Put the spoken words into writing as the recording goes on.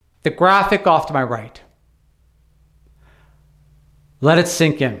the graphic off to my right. Let it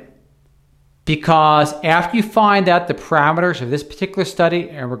sink in. Because after you find out the parameters of this particular study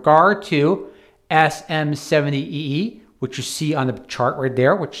in regard to SM70EE, which you see on the chart right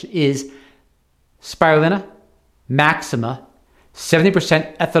there, which is Spirulina maxima,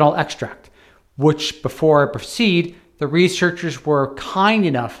 70% ethanol extract, which before I proceed, the researchers were kind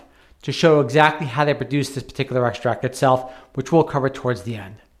enough to show exactly how they produced this particular extract itself, which we'll cover towards the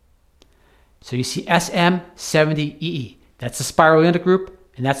end. So you see SM70EE. That's the Spirulina group,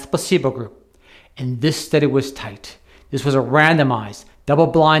 and that's the placebo group. And this study was tight. This was a randomized,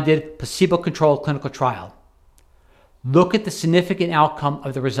 double-blinded, placebo-controlled clinical trial. Look at the significant outcome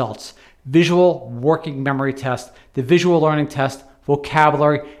of the results. Visual working memory test, the visual learning test,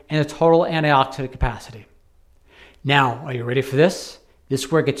 vocabulary, and the total antioxidant capacity. Now, are you ready for this? This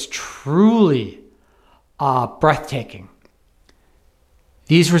is where it gets truly breathtaking.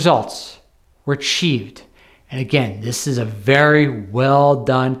 These results were achieved. And again, this is a very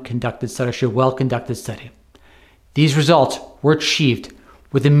well-done conducted study, well-conducted study. These results were achieved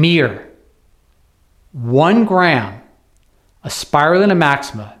with a mere 1 gram of Spirulina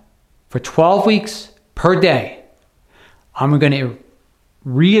maxima for 12 weeks per day. I'm going to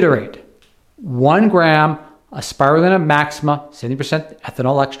reiterate, 1 gram of Spirulina maxima, 70%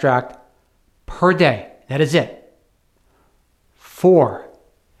 ethanol extract per day. That is it. For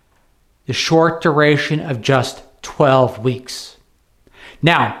the short duration of just 12 weeks.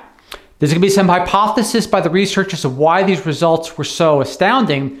 Now, there's going to be some hypothesis by the researchers of why these results were so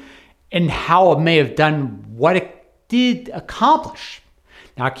astounding and how it may have done what it did accomplish.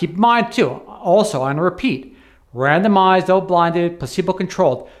 Now, keep in mind too, also, I'm going to repeat, randomized, double-blinded,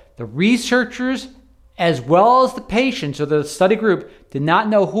 placebo-controlled. The researchers, as well as the patients or the study group, did not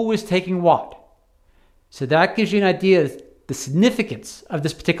know who was taking what. So that gives you an idea of the significance of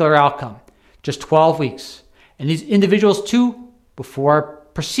this particular outcome. Just 12 weeks. And these individuals too, before I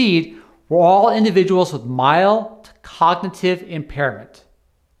proceed, were all individuals with mild cognitive impairment.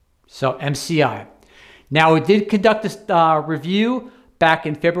 So MCI. Now, we did conduct this review back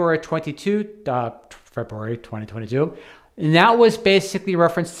in February 2022, and that was basically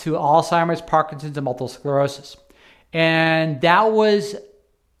reference to Alzheimer's, Parkinson's, and multiple sclerosis. And that was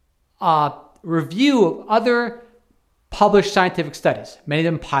a review of other published scientific studies, many of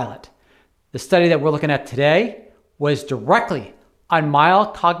them pilot. The study that we're looking at today was directly on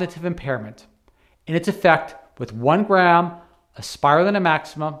mild cognitive impairment and its effect with 1 gram of Spirulina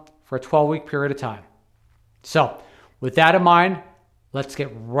maxima for a 12-week period of time. So, with that in mind, let's get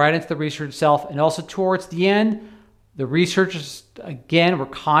right into the research itself. And also towards the end, the researchers, again, were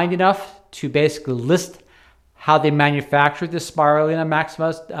kind enough to basically list how they manufactured this Spirulina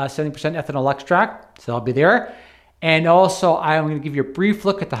maxima 70% ethanol extract. So I'll be there. And also, I'm going to give you a brief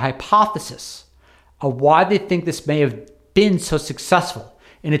look at the hypothesis of why they think this may have been so successful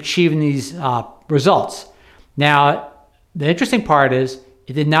in achieving these results. Now, the interesting part is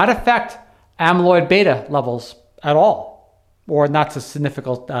it did not affect amyloid beta levels at all, or not so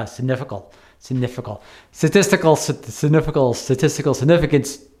statistical significance,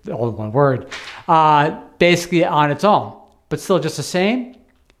 all in one word, basically on its own, but still just the same.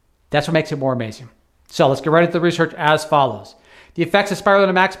 That's what makes it more amazing. So let's get right into the research as follows. The effects of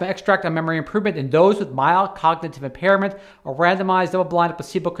Spirulina maxima extract on memory improvement in those with mild cognitive impairment, a randomized, double-blind,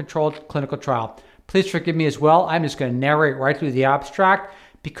 placebo-controlled clinical trial. Please forgive me as well. I'm just going to narrate right through the abstract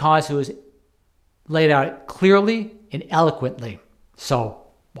because it was laid out clearly and eloquently. So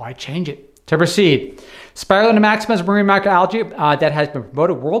why change it? To proceed, Spirulina maxima is a marine microalgae that has been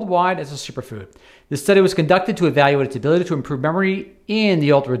promoted worldwide as a superfood. This study was conducted to evaluate its ability to improve memory in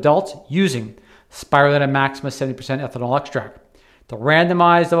the older adults using Spirulina maxima 70% ethanol extract. The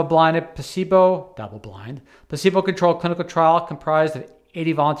randomized, placebo-controlled clinical trial comprised of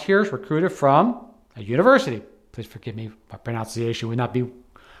 80 volunteers recruited from a university. Please forgive me, my pronunciation would not be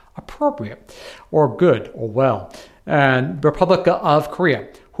appropriate or good or well. And Republic of Korea,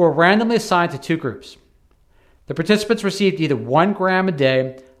 who were randomly assigned to 2 groups. The participants received either 1 gram a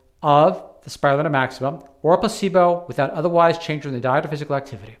day of the Spirulina maxima or a placebo without otherwise changing their diet or physical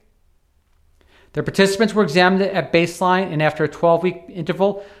activity. The participants were examined at baseline and after a 12-week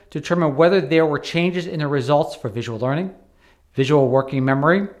interval to determine whether there were changes in the results for visual learning, visual working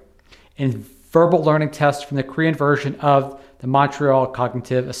memory, and verbal learning tests from the Korean version of the Montreal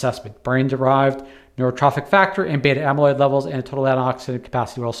Cognitive Assessment. Brain-derived neurotrophic factor and beta amyloid levels and total antioxidant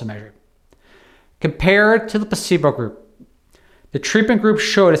capacity were also measured. Compared to the placebo group, the treatment group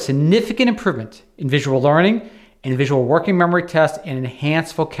showed a significant improvement in visual learning and visual working memory tests and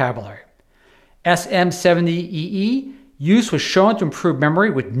enhanced vocabulary. SM70EE use was shown to improve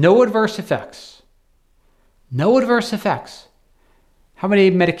memory with no adverse effects. No adverse effects. How many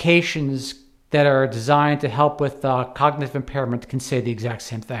medications that are designed to help with cognitive impairment can say the exact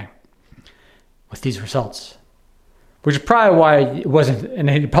same thing with these results? Which is probably why it wasn't in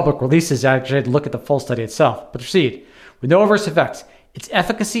any public releases. I actually had to look at the full study itself. But proceed. With no adverse effects, its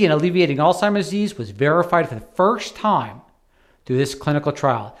efficacy in alleviating Alzheimer's disease was verified for the first time through this clinical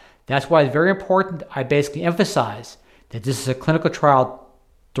trial. That's why it's very important I basically emphasize that this is a clinical trial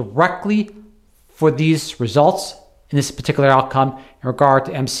directly for these results in this particular outcome in regard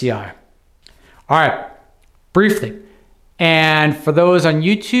to MCI. All right, briefly. And for those on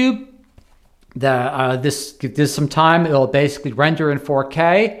YouTube, this gives some time. It'll basically render in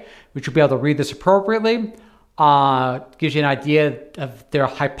 4K, which you'll be able to read this appropriately. Gives you an idea of their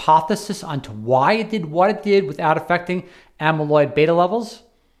hypothesis onto why it did what it did without affecting amyloid beta levels.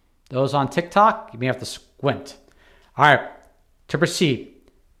 Those on TikTok, you may have to squint. All right, to proceed.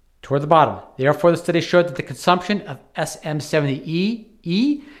 Toward the bottom. Therefore, the study showed that the consumption of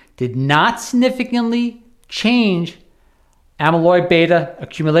SM70E did not significantly change amyloid beta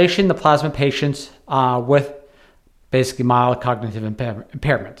accumulation in the plasma patients with basically mild cognitive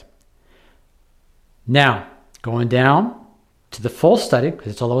impairment. Now, going down to the full study,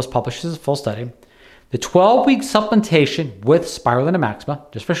 because it's all that was published as a full study, the 12-week supplementation with spirulina maxima,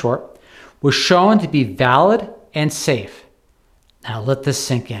 just for short, was shown to be valid and safe. Now let this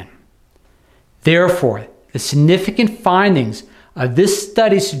sink in. Therefore, the significant findings of this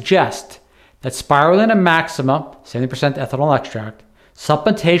study suggest that spirulina maxima, 70% ethanol extract,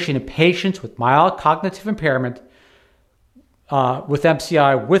 supplementation in patients with mild cognitive impairment with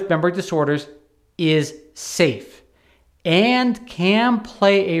MCI with memory disorders is safe and can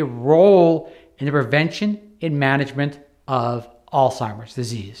play a role in the prevention and management of Alzheimer's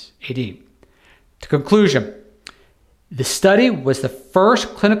disease, AD. To conclusion, the study was the first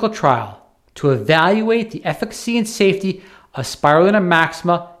clinical trial to evaluate the efficacy and safety of spirulina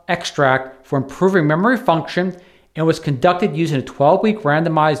maxima extract for improving memory function and was conducted using a 12-week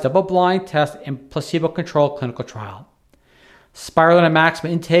randomized double-blind test and placebo-controlled clinical trial. Spirulina maxima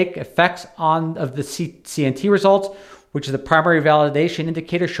intake effects of the CNT results, which is the primary validation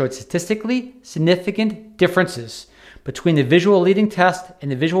indicator, showed statistically significant differences between the visual leading test and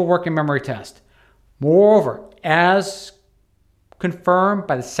the visual working memory test. Moreover, as confirmed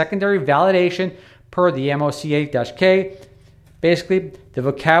by the secondary validation per the MOCA-K, basically, the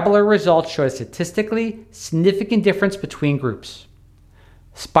vocabulary results show a statistically significant difference between groups.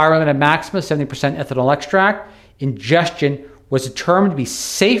 Spirulina maxima, 70% ethanol extract, ingestion was determined to be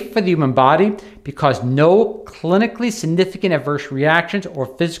safe for the human body because no clinically significant adverse reactions or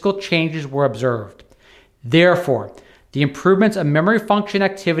physical changes were observed. Therefore, the improvements of memory function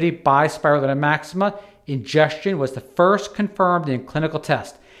activity by spirulina maxima ingestion was the first confirmed in a clinical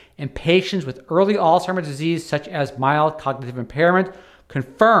test. In patients with early Alzheimer's disease, such as mild cognitive impairment,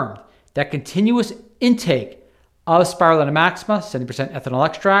 confirmed that continuous intake of spirulina maxima, 70% ethanol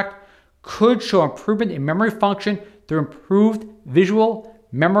extract, could show improvement in memory function through improved visual,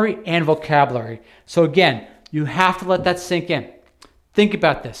 memory, and vocabulary. So again, you have to let that sink in. Think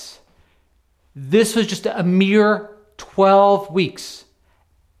about this. This was just a mere 12 weeks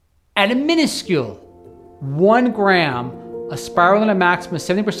at a minuscule 1 gram of spirulina maxima,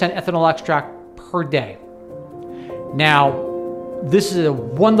 70% ethanol extract per day. Now, this is a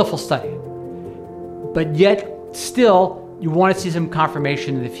wonderful study, but yet still, you want to see some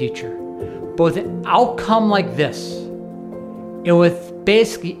confirmation in the future. But with an outcome like this, and with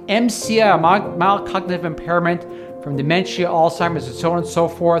basically MCI, mild cognitive impairment from dementia, Alzheimer's, and so on and so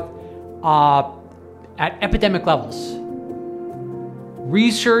forth, at epidemic levels,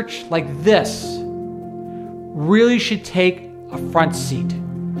 research like this really should take a front seat.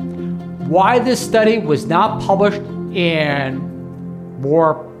 Why this study was not published in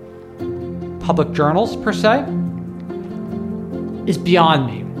more public journals, per se, is beyond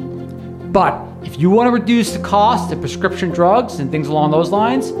me. But if you want to reduce the cost of prescription drugs and things along those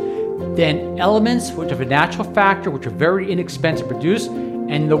lines, then elements which have a natural factor, which are very inexpensive to produce,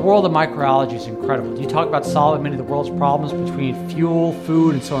 and the world of microalgae is incredible. You talk about solving many of the world's problems between fuel,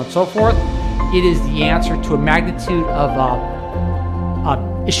 food, and so on and so forth. It is the answer to a magnitude of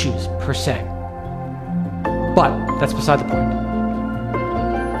issues, per se. But that's beside the point.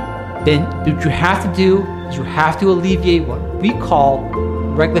 Then what you have to do is you have to alleviate what we call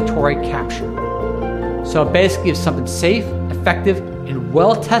regulatory capture. So basically, if something's safe, effective, and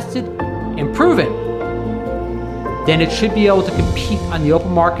well-tested and proven, then it should be able to compete on the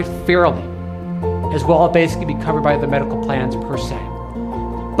open market fairly, as well as basically be covered by the medical plans per se.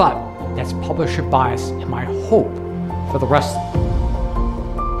 But that's publisher bias, and my hope for the rest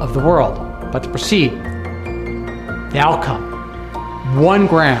of the world. But to proceed, the outcome: 1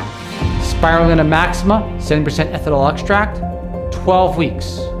 gram Spirulina maxima, 70% ethanol extract, 12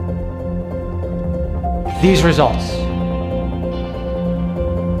 weeks. These results.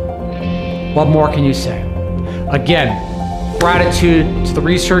 What more can you say? Again, gratitude to the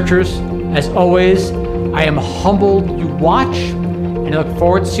researchers. As always, I am humbled you watch, and I look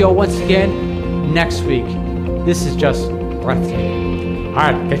forward to see you all once again next week. This is just breathtaking. All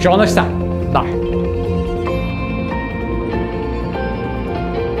right, catch you all next time.